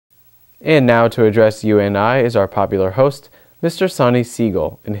And now to address you and I is our popular host, Mr. Sonny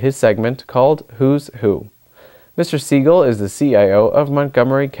Siegel, in his segment called Who's Who. Mr. Siegel is the CIO of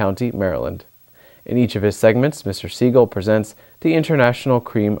Montgomery County, Maryland. In each of his segments, Mr. Siegel presents the international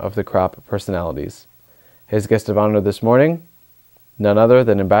cream of the crop personalities. His guest of honor this morning, none other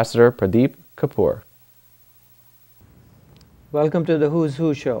than Ambassador Pradeep Kapur. Welcome to the Who's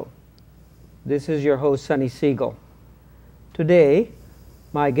Who show. This is your host, Sonny Siegel. Today,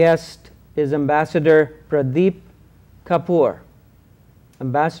 my guest is Ambassador Pradeep Kapur.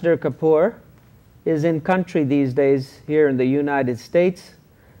 Ambassador Kapur is in country these days here in the United States.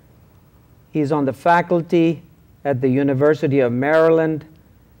 He's on the faculty at the University of Maryland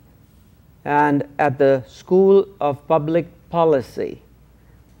and at the School of Public Policy.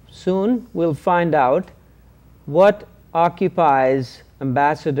 Soon we'll find out what occupies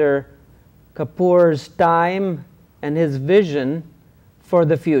Ambassador Kapur's time and his vision for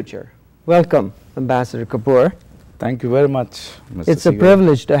the future. Welcome, Ambassador Kapur. Thank you very much, Mr. It's a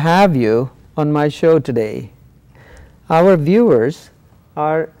privilege to have you on my show today. Our viewers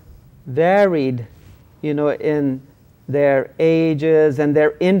are varied, in their ages and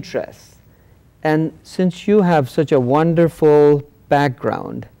their interests. And since you have such a wonderful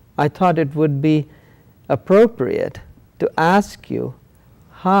background, I thought it would be appropriate to ask you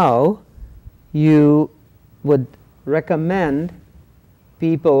how you would recommend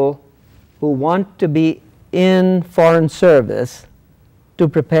people who want to be in foreign service to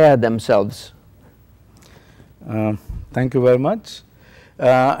prepare themselves. Thank you very much.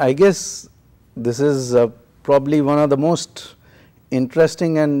 I guess this is probably one of the most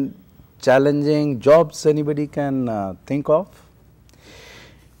interesting and challenging jobs anybody can think of,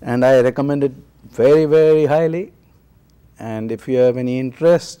 and I recommend it very, very highly. And if you have any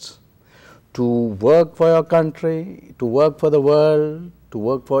interest to work for your country, to work for the world, to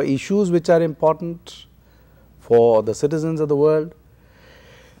work for issues which are important for the citizens of the world,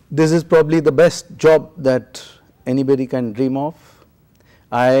 this is probably the best job that anybody can dream of.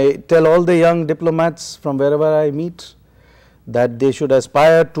 I tell all the young diplomats from wherever I meet that they should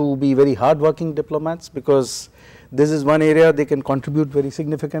aspire to be very hard-working diplomats, because this is one area they can contribute very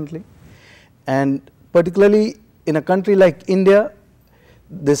significantly. And particularly in a country like India,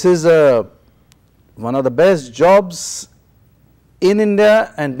 this is one of the best jobs in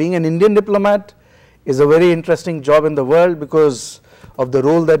India, and being an Indian diplomat is a very interesting job in the world because of the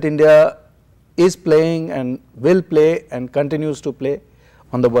role that India is playing and will play and continues to play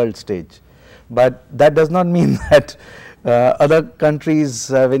on the world stage. But that does not mean that other countries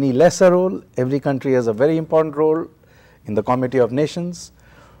have any lesser role. Every country has a very important role in the Committee of Nations.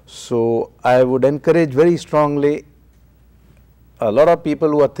 So I would encourage very strongly a lot of people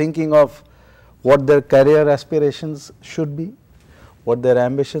who are thinking of what their career aspirations should be, what their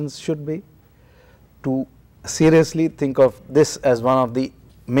ambitions should be, to seriously think of this as one of the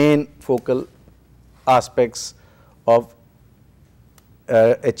main focal aspects of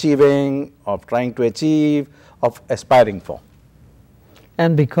achieving, of trying to achieve, of aspiring for.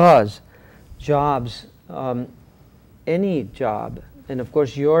 And because jobs, any job, and of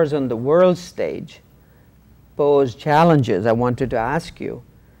course yours on the world stage, pose challenges, I wanted to ask you,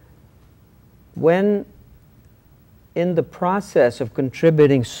 when in the process of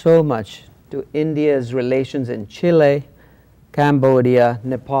contributing so much to India's relations in Chile, Cambodia,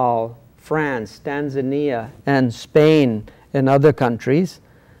 Nepal, France, Tanzania, and Spain, and other countries,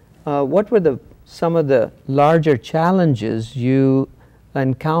 what were some of the larger challenges you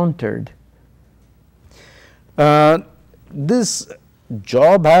encountered? This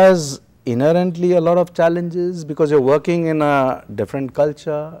job has inherently a lot of challenges because you're working in a different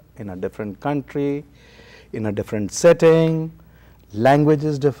culture, in a different country, in a different setting, language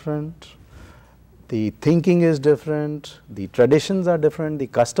is different, the thinking is different, the traditions are different, the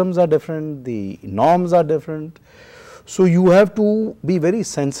customs are different, the norms are different. So you have to be very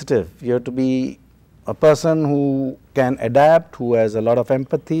sensitive. You have to be a person who can adapt, who has a lot of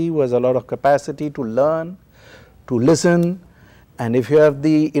empathy, who has a lot of capacity to learn, to listen. And if you have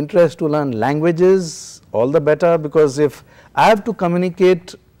the interest to learn languages, all the better, because if I have to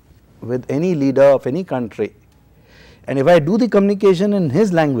communicate with any leader of any country, and if I do the communication in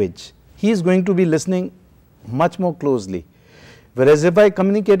his language, he is going to be listening much more closely. Whereas if I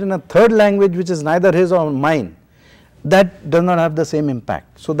communicate in a third language which is neither his or mine, that does not have the same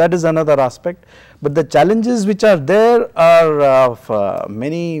impact. So that is another aspect. But the challenges which are there are of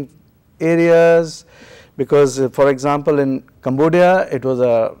many areas, because for example in Cambodia, it was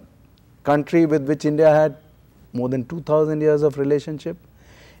a country with which India had more than 2000 years of relationship,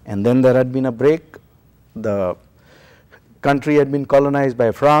 and then there had been a break. The country had been colonized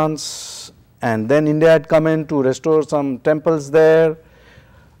by France, and then India had come in to restore some temples there.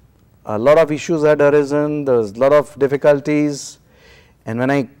 A lot of issues had arisen, there was a lot of difficulties, and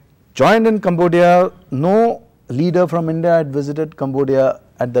when I joined in Cambodia, no leader from India had visited Cambodia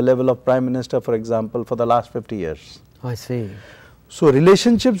at the level of Prime Minister, for example, for the last 50 years. I see. So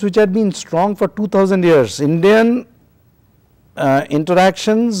relationships which had been strong for 2000 years, Indian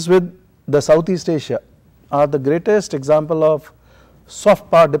interactions with the Southeast Asia are the greatest example of soft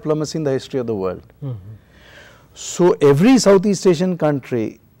power diplomacy in the history of the world. So every Southeast Asian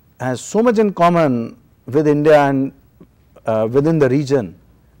country has so much in common with India and within the region,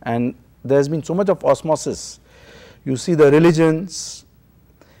 and there has been so much of osmosis. You see the religions,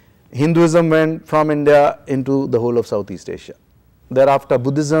 Hinduism went from India into the whole of Southeast Asia. Thereafter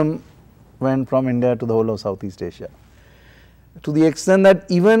Buddhism went from India to the whole of Southeast Asia. To the extent that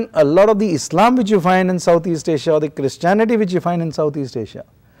even a lot of the Islam which you find in Southeast Asia, or the Christianity which you find in Southeast Asia,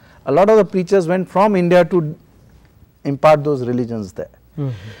 a lot of the preachers went from India to impart those religions there.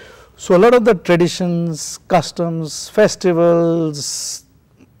 So a lot of the traditions, customs, festivals,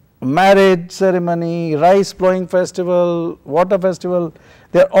 marriage ceremony, rice plowing festival, water festival,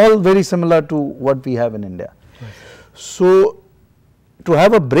 they are all very similar to what we have in India. So to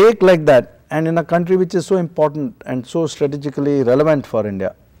have a break like that, and in a country which is so important and so strategically relevant for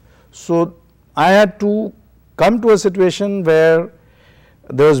India, so I had to come to a situation where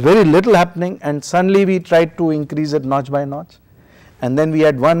there was very little happening, and suddenly we tried to increase it notch by notch. And then we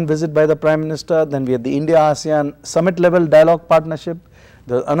had one visit by the Prime Minister, then we had the India-ASEAN summit level dialogue partnership,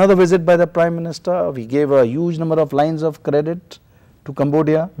 there was another visit by the Prime Minister, we gave a huge number of lines of credit to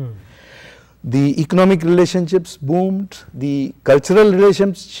Cambodia. The economic relationships boomed, the cultural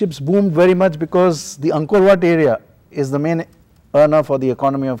relationships boomed very much, because the Angkor Wat area is the main earner for the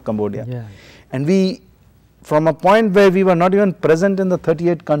economy of Cambodia. And we, from a point where we were not even present in the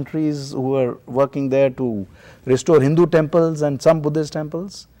 38 countries who were working there to restore Hindu temples and some Buddhist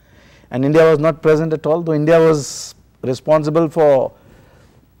temples, and India was not present at all, though India was responsible for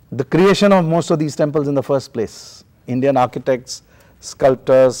the creation of most of these temples in the first place. Indian architects,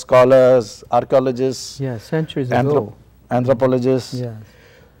 sculptors, scholars, archaeologists, centuries ago, anthropologists.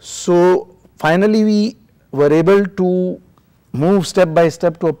 So finally we were able to move step by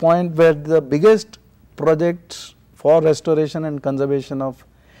step to a point where the biggest project for restoration and conservation of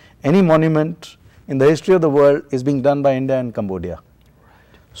any monument in the history of the world is being done by India and Cambodia.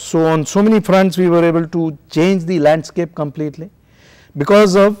 So on so many fronts we were able to change the landscape completely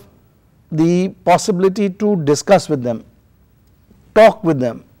because of the possibility to discuss with them, talk with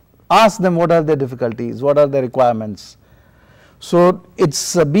them, ask them what are their difficulties, what are their requirements. So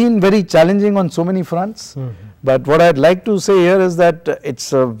it's been very challenging on so many fronts, but what I'd like to say here is that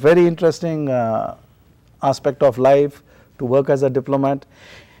it's a very interesting aspect of life to work as a diplomat,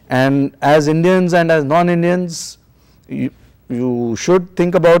 and as Indians and as non-Indians you should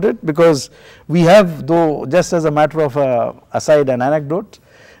think about it, because we have, though just as a matter of aside, an anecdote,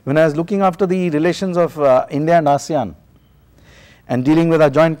 when I was looking after the relations of India and ASEAN and dealing with our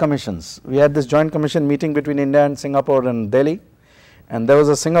joint commissions, we had this joint commission meeting between India and Singapore and Delhi, and there was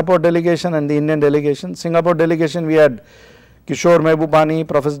a Singapore delegation and the Indian delegation. Singapore delegation we had Kishore Mehbubani,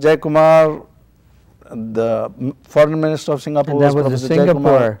 Professor Jai Kumar, the foreign minister of Singapore, and that was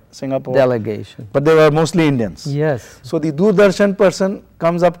the Singapore delegation, but they were mostly Indians. Yes. So the Doordarshan person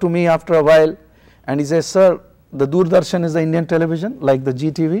comes up to me after a while and he says, "Sir, the Doordarshan is the Indian television, like the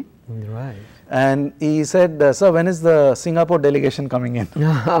GTV." Right. And he said, "Sir, when is the Singapore delegation coming in?"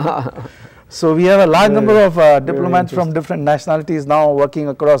 So we have a large number of diplomats from different nationalities now working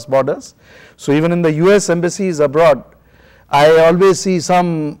across borders. So even in the US embassies abroad, I always see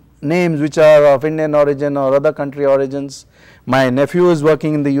some names which are of Indian origin or other country origins. My nephew is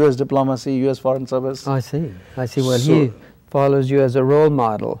working in the US diplomacy, US Foreign Service. I see. Well, so he follows you as a role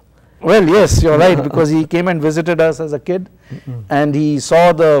model. Well, yes, you're right, because he came and visited us as a kid and he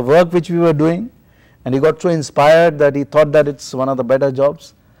saw the work which we were doing, and he got so inspired that he thought that it's one of the better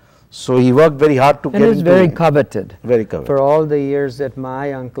jobs. So he worked very hard to get into it. And it's very coveted. Very coveted. For all the years that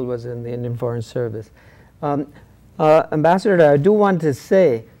my uncle was in the Indian Foreign Service. Ambassador, I do want to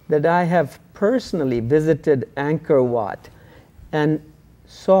say that I have personally visited Angkor Wat and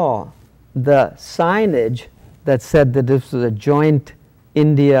saw the signage that said that this was a joint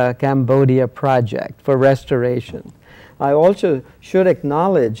India-Cambodia project for restoration. I also should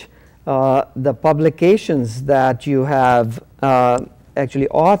acknowledge the publications that you have actually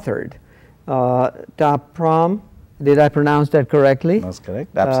authored. Top Prom, did I pronounce that correctly? That's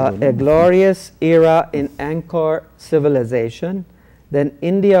correct, absolutely. A Glorious Era in Angkor Civilization. Then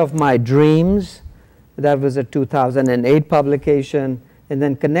India of My Dreams, That was a 2008 publication. And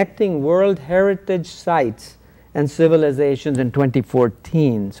then Connecting World Heritage Sites and Civilizations in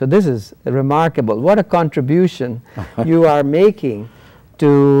 2014. So this is remarkable. What a contribution you are making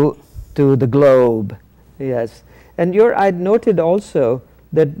to the globe. Yes. And I'd noted also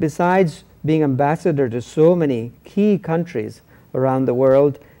that besides being ambassador to so many key countries around the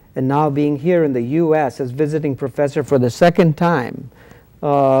world, and now being here in the US as visiting professor for the second time,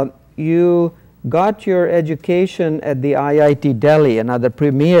 you got your education at the IIT Delhi, another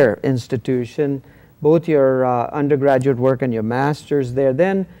premier institution, both your undergraduate work and your master's there.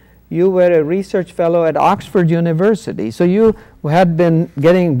 Then you were a research fellow at Oxford University. So you had been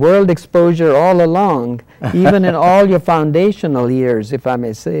getting world exposure all along, even in all your foundational years, if I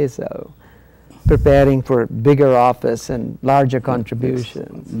may say so, preparing for bigger office and larger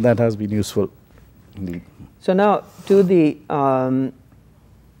contributions. Yes, that has been useful indeed. So now to the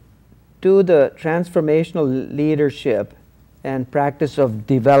transformational leadership and practice of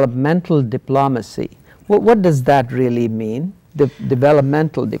developmental diplomacy. What does that really mean,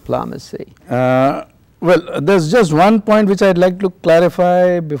 developmental diplomacy? Well, there's just one point which I'd like to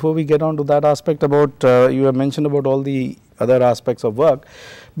clarify before we get on to that aspect about, you have mentioned about all the other aspects of work,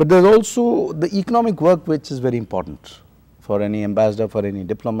 but there's also the economic work which is very important for any ambassador, for any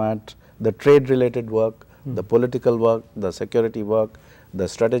diplomat, the trade related work, the political work, the security work, the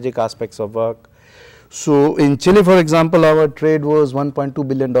strategic aspects of work. So in Chile, for example, our trade was $1.2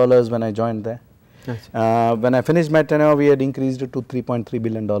 billion when I joined there. When I finished my tenure, we had increased it to $3.3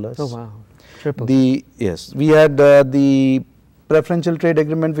 billion. Oh wow, triple. Yes, we had the preferential trade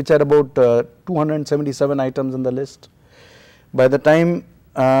agreement which had about 277 items in the list. By the time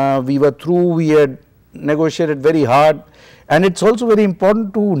we were through, we had negotiated very hard. And it's also very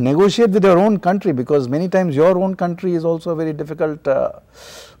important to negotiate with your own country, because many times your own country is also a very difficult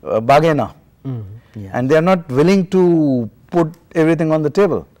bargainer. Yeah. And they are not willing to put everything on the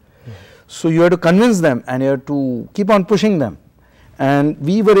table. So you have to convince them and you have to keep on pushing them. And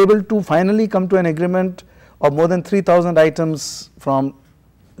we were able to finally come to an agreement of more than 3,000 items from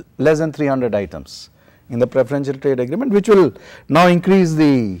less than 300 items in the preferential trade agreement, which will now increase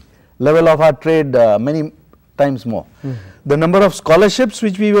the level of our trade many times more. The number of scholarships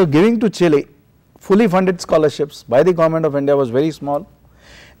which we were giving to Chile, fully funded scholarships by the government of India, was very small.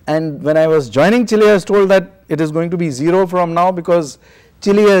 And when I was joining Chile, I was told that it is going to be zero from now, because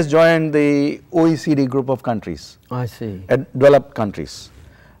Chile has joined the OECD group of countries. I see. Developed countries.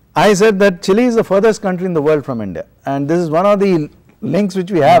 I said that Chile is the furthest country in the world from India, and this is one of the links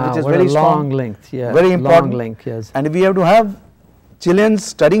which we have, which is very strong. Long link, yeah. Very important. Long link, yes. And if we have to have Chileans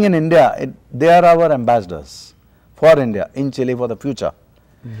studying in India, they are our ambassadors for India in Chile for the future.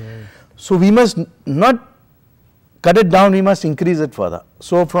 So we must not cut it down, we must increase it further.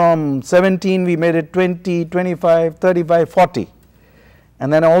 So from 17 we made it 20, 25, 35, 40.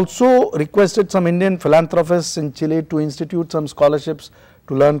 And then I also requested some Indian philanthropists in Chile to institute some scholarships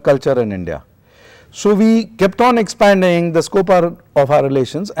to learn culture in India. So we kept on expanding the scope of our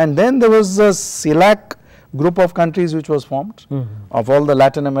relations, and then there was a CELAC group of countries which was formed of all the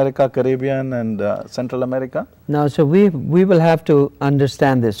Latin America, Caribbean and Central America. Now, so we will have to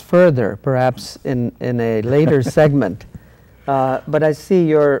understand this further, perhaps in a later segment. But I see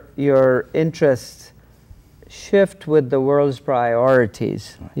your interests shift with the world's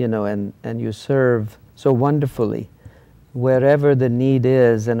priorities, you know, and you serve so wonderfully wherever the need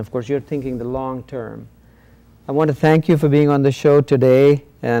is, and of course you're thinking the long term. I want to thank you for being on the show today,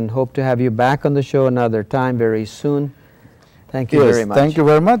 and hope to have you back on the show another time very soon. Thank you very much. Thank you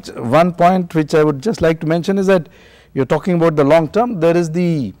very much. One point which I would just like to mention is that you're talking about the long term. There is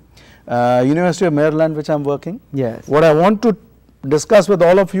the University of Maryland which I'm working. Yes. What I want to discuss with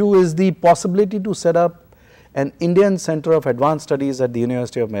all of you is the possibility to set up an Indian Center of Advanced Studies at the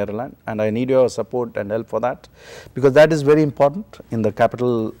University of Maryland, and I need your support and help for that, because that is very important in the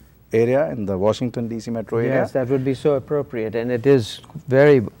capital area, in the Washington DC metro area. Yes, that would be so appropriate, and it is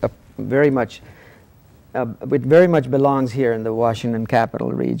very much it very much belongs here in the Washington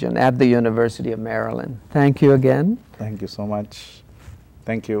capital region at the University of Maryland. Thank you again. Thank you so much.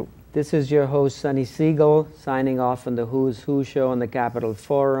 Thank you. This is your host Sonny Siegel signing off on the Who's Who show on the Capitol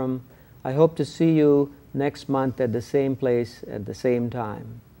Forum. I hope to see you next month at the same place at the same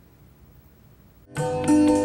time.